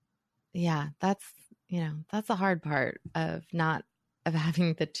 that's the hard part of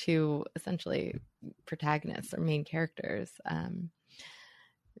having the two essentially protagonists or main characters,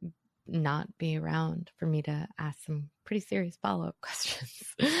 not be around for me to ask some pretty serious follow-up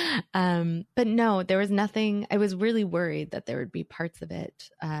questions. But no, there was nothing. I was really worried that there would be parts of it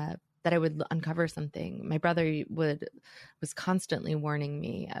that I would uncover something. My brother was constantly warning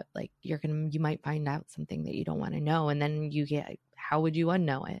me, like, you might find out something that you don't want to know, and then how would you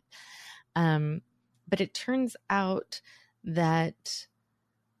unknow it? But it turns out that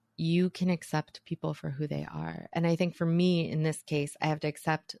you can accept people for who they are. And I think for me, in this case, I have to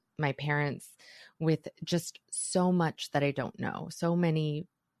accept my parents with just so much that I don't know, so many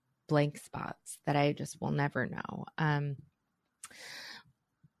blank spots that I just will never know.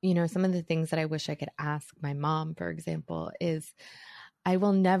 Some of the things that I wish I could ask my mom, for example, is I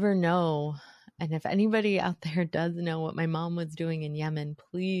will never know. And if anybody out there does know what my mom was doing in Yemen,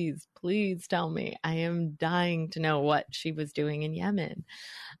 please, please tell me. I am dying to know what she was doing in Yemen.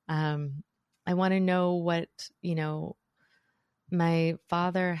 I want to know what, my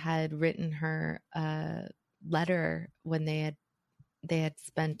father had written her a letter when they had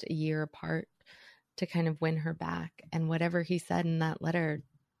spent a year apart to kind of win her back. And whatever he said in that letter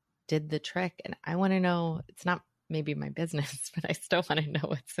did the trick. And I want to know, it's not maybe my business, but I still want to know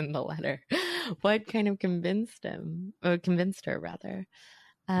what's in the letter. What kind of convinced her rather.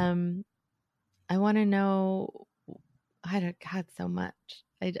 I want to know, God, so much.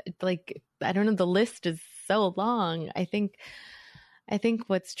 I don't know. The list is so long. I think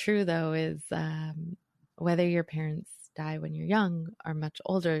what's true though is, whether your parents die when you're young or much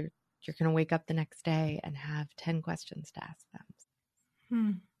older, you're going to wake up the next day and have 10 questions to ask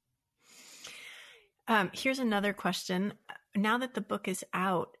them. Here's another question. Now that the book is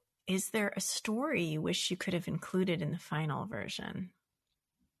out, is there a story you wish you could have included in the final version?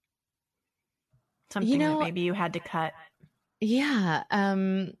 Something that maybe you had to cut? Yeah.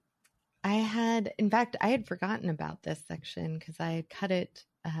 I had forgotten about this section because I had cut it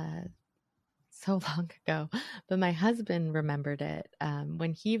so long ago, but my husband remembered it.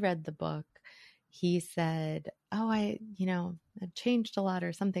 When he read the book, he said, I changed a lot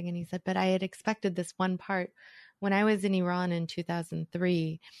or something. And he said, but I had expected this one part. When I was in Iran in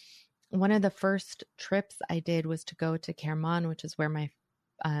 2003, one of the first trips I did was to go to Kerman, which is where my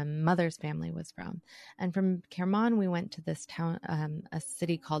mother's family was from. And from Kerman, we went to this town, a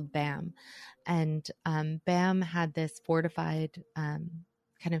city called Bam. And Bam had this fortified kind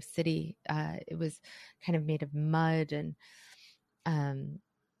of city. It was kind of made of mud and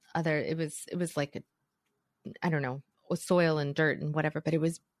it was like soil and dirt and whatever, but it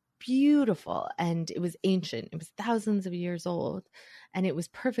was beautiful and it was ancient. It was thousands of years old and it was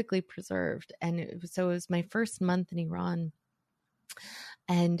perfectly preserved. And it was my first month in Iran.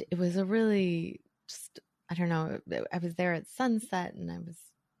 And it was a really I was there at sunset and I was,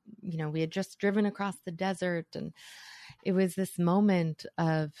 we had just driven across the desert and it was this moment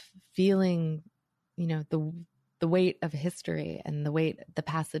of feeling, the weight of history and the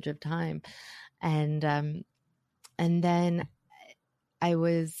passage of time. And then I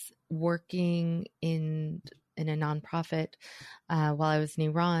was working in a nonprofit while I was in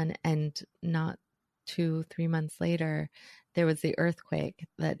Iran, and not 2-3 months later, there was the earthquake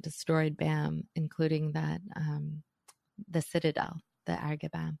that destroyed Bam, including that the citadel, the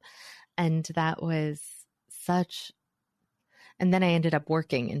Argebam, and that was such. And then I ended up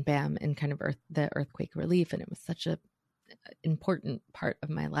working in Bam in kind of the earthquake relief, and it was such a important part of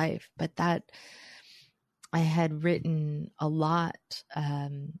my life. But that I had written a lot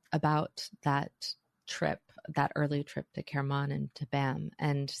about that trip, that early trip to Kerman and to Bam.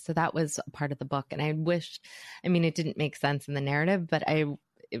 And so that was a part of the book. And I wished, it didn't make sense in the narrative, but it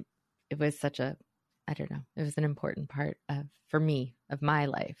was such a, it was an important part for me, of my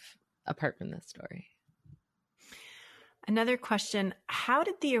life, apart from this story. Another question, how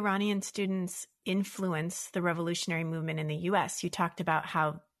did the Iranian students influence the revolutionary movement in the U.S.? You talked about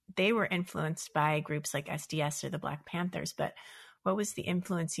how they were influenced by groups like SDS or the Black Panthers, but what was the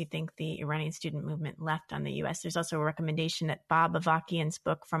influence you think the Iranian student movement left on the U.S.? There's also a recommendation that Bob Avakian's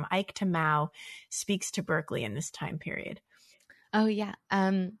book, From Ike to Mao, speaks to Berkeley in this time period. Oh, yeah.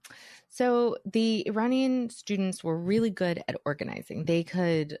 So the Iranian students were really good at organizing. They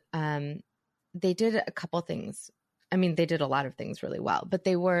could, they did a couple things. They did a lot of things really well, but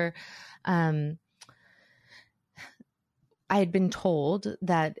they were, I had been told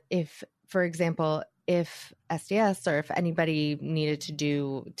that if, for example, if SDS or if anybody needed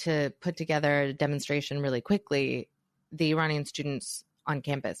to put together a demonstration really quickly, the Iranian students on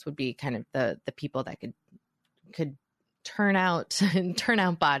campus would be kind of the people that could turn out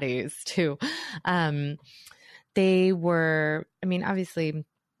bodies too. They were, obviously,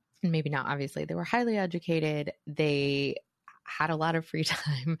 maybe not obviously, they were highly educated. They had a lot of free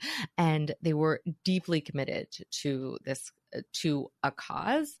time, and they were deeply committed to a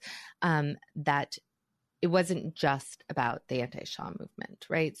cause that it wasn't just about the anti-Shah movement,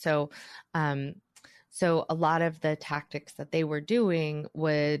 right? So a lot of the tactics that they were doing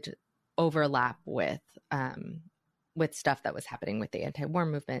would overlap with stuff that was happening with the anti-war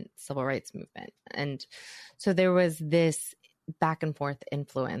movement, civil rights movement. And so there was this back and forth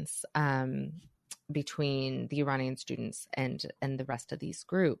influence between the Iranian students and the rest of these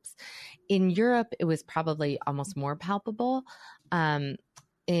groups. In Europe, it was probably almost more palpable.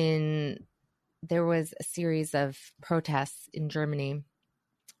 There was a series of protests in Germany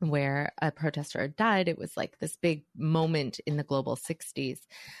where a protester died. It was like this big moment in the global 60s.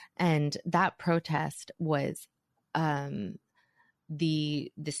 And that protest was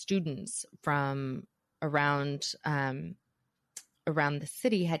the students from around the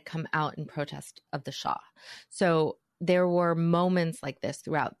city had come out in protest of the Shah. So there were moments like this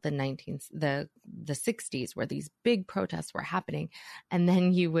throughout the 60s where these big protests were happening. And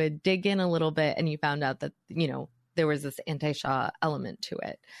then you would dig in a little bit and you found out that, there was this anti-Shah element to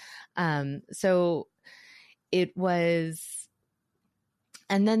it. So it was,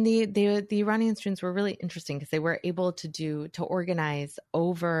 and then the Iranian students were really interesting because they were able to organize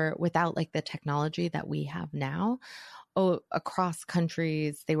without like the technology that we have now. Across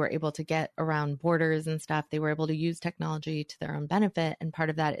countries. They were able to get around borders and stuff. They were able to use technology to their own benefit. And part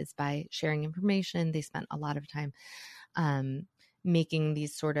of that is by sharing information. They spent a lot of time making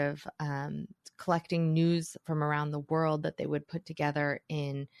these sort of collecting news from around the world that they would put together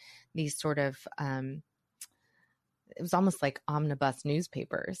in these sort of it was almost like omnibus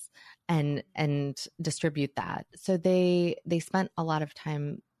newspapers and distribute that. So they spent a lot of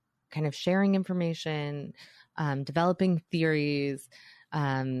time kind of sharing information, developing theories,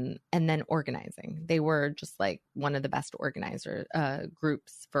 and then organizing. They were just like one of the best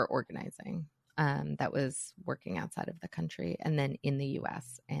groups for organizing that was working outside of the country and then in the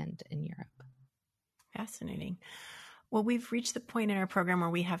US and in Europe. Fascinating. Well, we've reached the point in our program where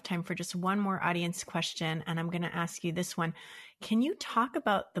we have time for just one more audience question, and I'm going to ask you this one. Can you talk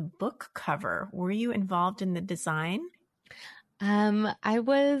about the book cover? Were you involved in the design? I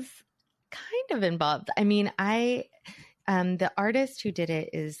was kind of involved. I mean, the artist who did it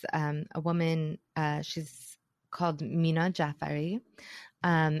is a woman. She's called Mina Jafari,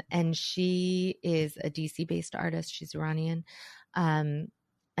 and she is a DC-based artist. She's Iranian.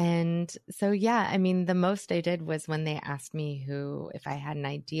 And so, yeah, I mean, the most I did was when they asked me if I had an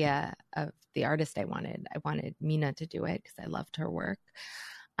idea of the artist I wanted Mina to do it because I loved her work.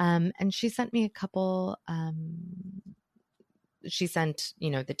 And she sent me a couple, she sent,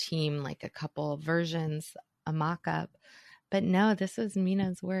 the team like a couple versions, a mock-up. But no, this was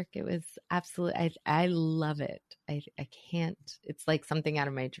Mina's work. It was absolutely, I love it. I can't, it's like something out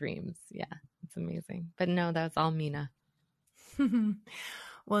of my dreams. Yeah, it's amazing. But no, that was all Mina.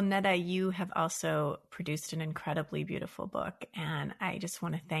 Well, Neda, you have also produced an incredibly beautiful book, and I just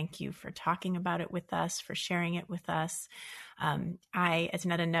want to thank you for talking about it with us, for sharing it with us. I, as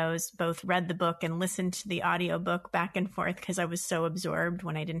Neda knows, both read the book and listened to the audiobook back and forth because I was so absorbed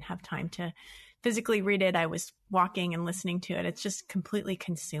when I didn't have time to physically read it. I was walking and listening to it. It's just completely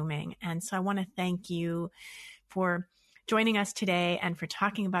consuming. And so I want to thank you for joining us today and for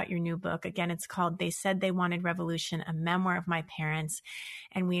talking about your new book. Again, it's called They Said They Wanted Revolution, a memoir of my parents.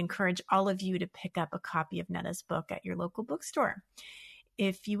 And we encourage all of you to pick up a copy of Neda's book at your local bookstore.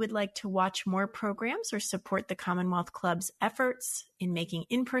 If you would like to watch more programs or support the Commonwealth Club's efforts in making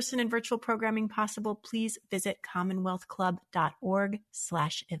in-person and virtual programming possible, please visit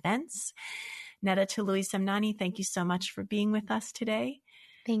commonwealthclub.org/events. Neda Toloui-Samnani, thank you so much for being with us today.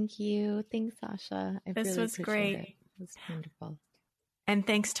 Thank you. Thanks, Sasha. This was great. It was wonderful. And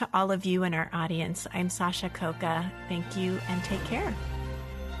thanks to all of you in our audience. I'm Sasha Khokha. Thank you and take care.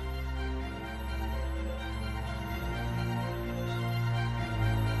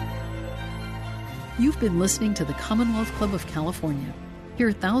 You've been listening to the Commonwealth Club of California.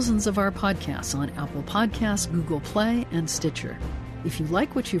 Hear thousands of our podcasts on Apple Podcasts, Google Play, and Stitcher. If you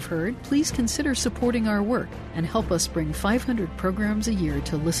like what you've heard, please consider supporting our work and help us bring 500 programs a year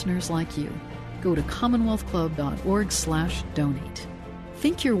to listeners like you. Go to commonwealthclub.org/donate.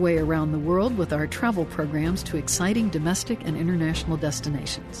 Think your way around the world with our travel programs to exciting domestic and international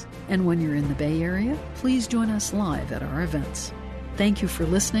destinations. And when you're in the Bay Area, please join us live at our events. Thank you for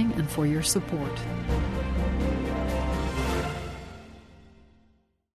listening and for your support.